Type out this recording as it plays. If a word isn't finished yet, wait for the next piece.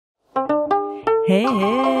Hey,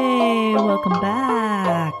 welcome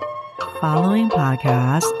back. Following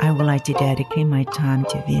podcast, I would like to dedicate my time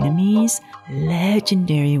to Vietnamese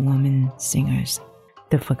legendary women singers,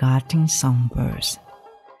 the forgotten songbirds.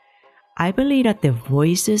 I believe that their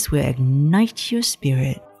voices will ignite your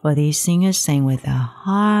spirit, for these singers sang with their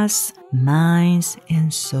hearts, minds,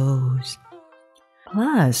 and souls.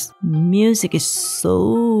 Plus, music is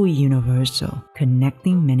so universal,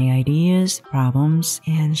 connecting many ideas, problems,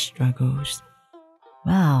 and struggles.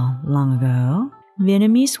 Well, long ago,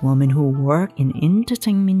 Vietnamese women who work in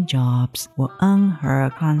entertainment jobs were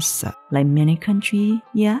unheard concept, like many countries,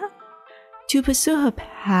 yeah? To pursue her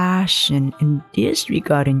passion and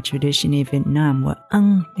disregarding tradition in Vietnam were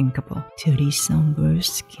unthinkable till these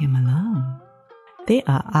songbirds came along. They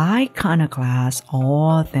are iconoclasts,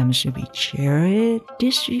 all of them should be cherished,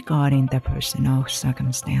 disregarding their personal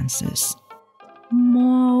circumstances.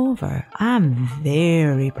 Moreover, I'm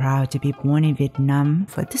very proud to be born in Vietnam,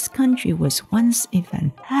 for this country was once a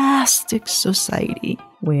fantastic society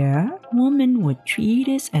where women were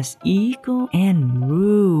treated as equal and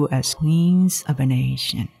ruled as queens of a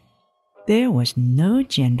nation. There was no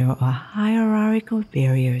gender or hierarchical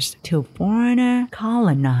barriers till foreigner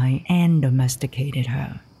colonized and domesticated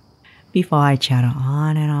her. Before I chat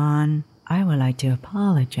on, I would like to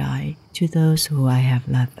apologize to those who I have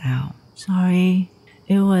left out. Sorry,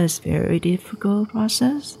 it was a very difficult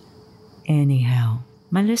process. Anyhow,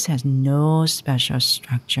 my list has no special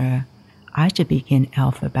structure. I should begin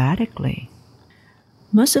alphabetically.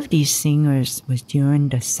 Most of these singers was during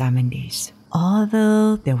the 70s.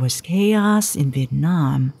 Although there was chaos in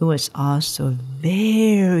Vietnam, it was also a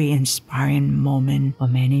very inspiring moment for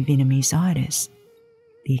many Vietnamese artists.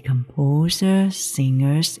 The composers,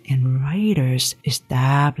 singers, and writers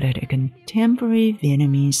established a contemporary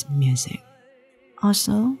Vietnamese music.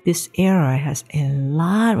 Also, this era has a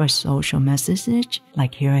lot of social message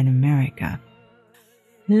like here in America.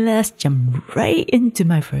 Let's jump right into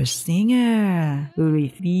my first singer, who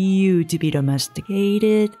refused to be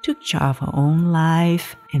domesticated, took charge of her own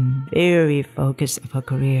life, and very focused of her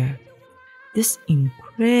career. This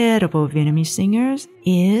incredible Vietnamese singer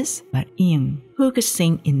is Bạch Yến, who could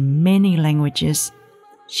sing in many languages.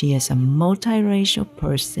 She is a multiracial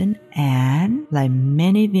person and, like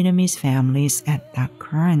many Vietnamese families at that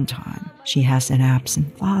current time, she has an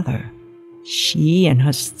absent father. She and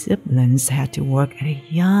her siblings had to work at a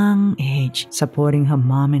young age, supporting her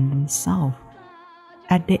mom and themselves.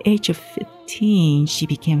 At the age of 15, she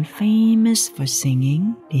became famous for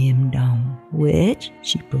singing Đêm Đông, which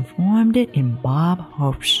she performed it in Bob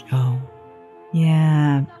Hope's show.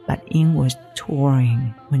 Yeah, but Yến was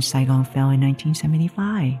touring when Saigon fell in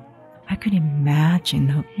 1975. I could imagine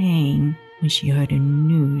her pain when she heard the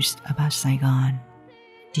news about Saigon.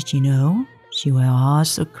 Did you know? She was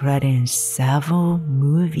also credited in several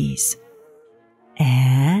movies.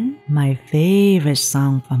 And my favorite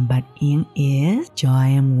song from Bạch Yến is Cho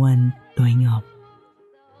Em Quên Tuổi.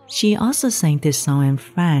 She also sang this song in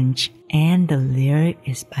French, and the lyric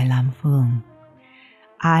is by Lam Phương.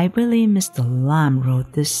 I believe Mr. Lam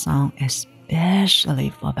wrote this song especially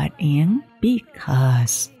for Bạch Yến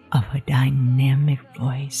because of her dynamic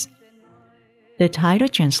voice. The title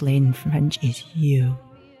translated in French is You.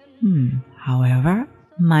 However,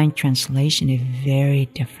 my translation is very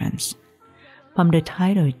different. From the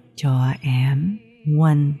title Cho Em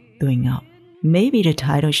Quên Tuổi, maybe the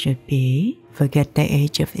title should be Forget the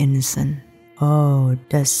Age of Innocence. Oh,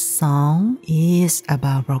 the song is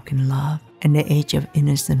about broken love, and the age of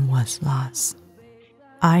innocence was lost.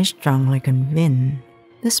 I strongly convinced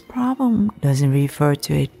this problem doesn't refer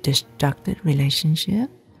to a destructive relationship,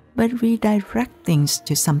 but redirect things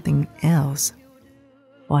to something else.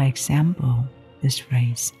 For example, this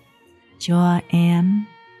phrase, Cho em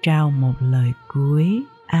trao một lời cuối,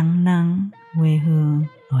 ăn năn quê hương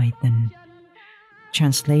đòi tình.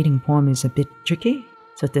 Translating poem is a bit tricky,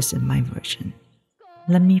 so this is my version.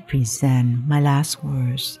 Let me present my last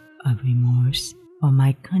words of remorse for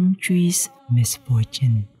my country's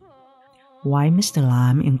misfortune. Why Mr.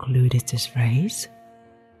 Lam included this phrase?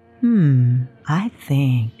 I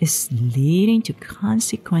think it's leading to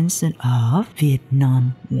consequences of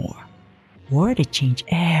Vietnam War. War that changed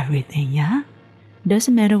everything, yeah?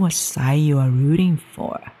 Doesn't matter what side you are rooting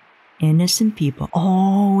for. Innocent people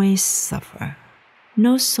always suffer.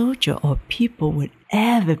 No soldier or people would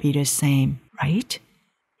ever be the same, right?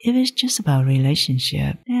 If it's just about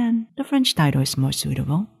relationship, then the French title is more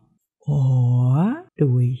suitable. Or the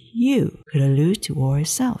word you could allude to war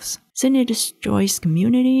itself, since it destroys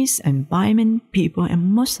communities, environment, people,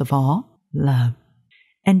 and most of all, love.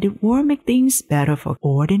 And did war make things better for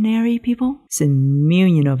ordinary people, since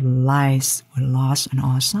millions of lives were lost on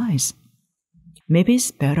all sides? Maybe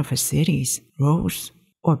it's better for cities, roads,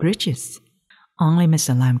 or bridges. Only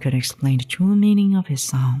Mr. Lam could explain the true meaning of his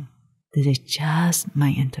song. This is just my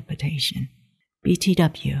interpretation.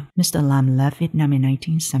 BTW, Mr. Lam left Vietnam in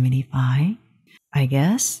 1975. I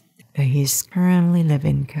guess he's currently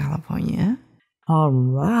living in California.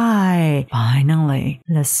 Alright, finally,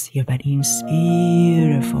 let's hear Bạch Yến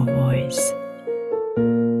beautiful voice.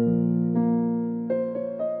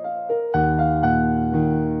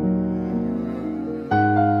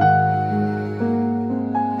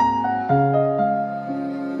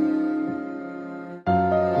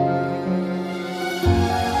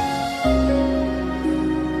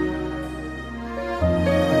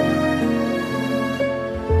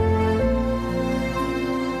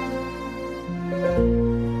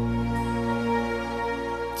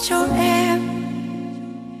 Cho em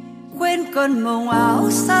quên cơn mộng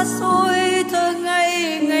áo xa xôi thơ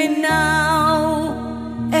ngây ngày nào.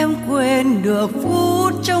 Em quên được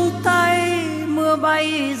phút trong tay mưa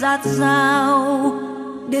bay rạt rào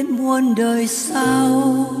đến muôn đời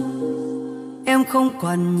sau. Em không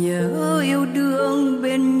còn nhớ yêu đương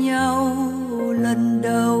bên nhau lần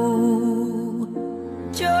đầu.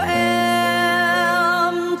 Cho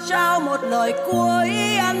em trao một lời cuối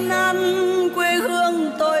ăn năn quê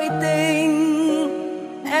hương tôi tình.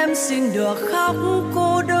 Em xin được khóc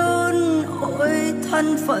cô đơn ôi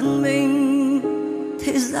thân phận mình.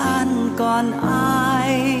 Thế gian còn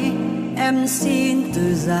ai, em xin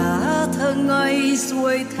từ giá thơ ngây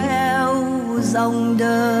xuôi theo dòng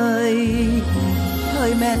đời.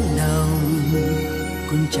 Hơi men nồng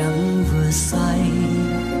cũng chẳng vừa say,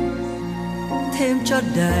 thêm cho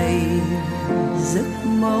đầy giấc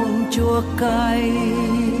mong chua cay.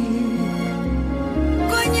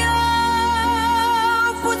 Có nhớ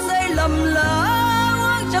phút giây lầm lỡ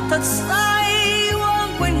uống cho thật say, uống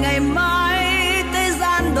quên ngày mai thế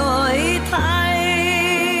gian đổi thay.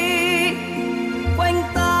 Quanh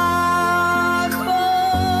ta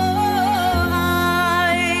không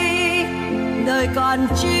ai, đời còn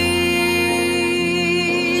chi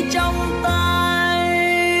trong tay.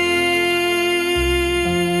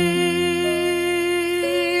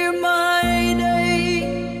 Mai đây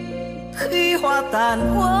khi hoa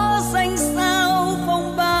tàn úa xanh sao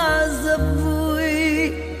phong ba dập vui,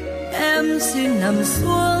 em xin nằm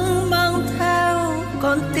xuống mang theo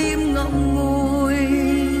con tim ngậm ngùi.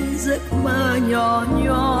 Giấc mơ nhỏ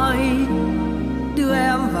nhoi đưa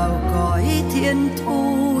em vào cõi thiên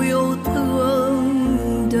thu yêu thương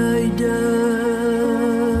đời đời.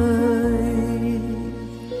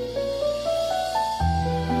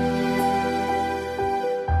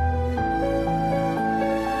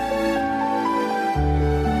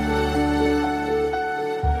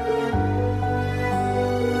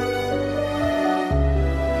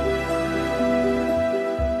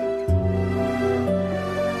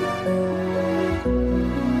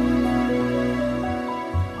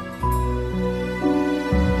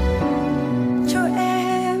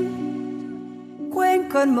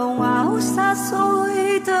 Cơn mộng áo xa xôi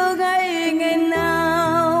thơ ngây ngày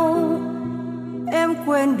nào. Em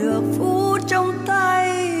quên được phút trong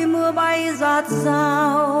tay mưa bay rạt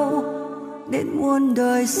rào đến muôn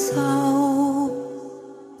đời sau.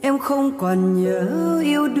 Em không còn nhớ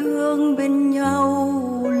yêu đương bên nhau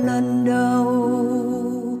lần đầu.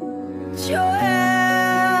 Cho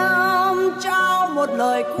em trao một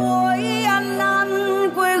lời cuối ăn năn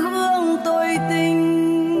quê hương tôi tình.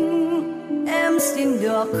 Em xin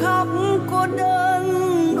được khóc cô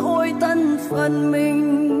đơn ôi thân phận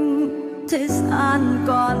mình. Thế gian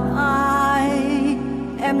còn ai,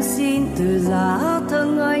 em xin từ giá thơ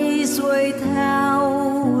ngây xuôi theo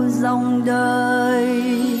dòng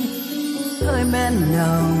đời. Hơi men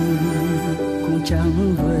nồng cũng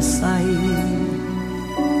chẳng vừa say,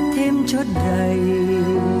 thêm cho đầy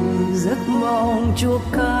giấc mong chua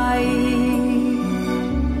cay.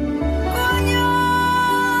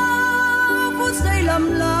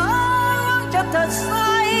 Lầm lỡ cho thật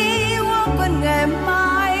say, uống quên ngày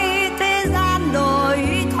mai thế gian đổi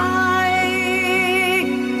thay.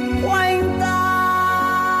 Quanh ta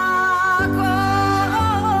có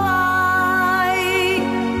ai,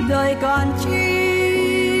 đời còn chi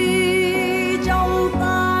trong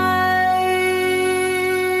tay.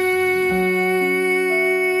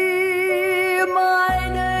 Mai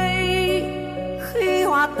đây khi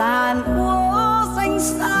hoa tàn úa xanh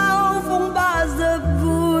sao phong ba giờ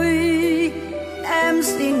vui, em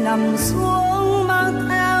xin nằm xuống mang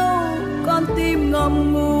theo con tim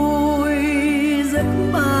ngậm ngùi. Giấc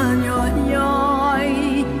mơ nhỏ nhoi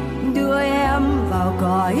đưa em vào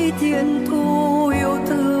cõi cõi thiên thu yêu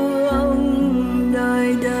thương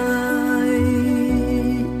đời đời.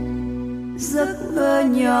 Giấc mơ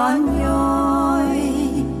nhỏ nhoi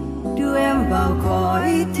đưa em vào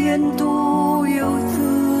cõi thiên thu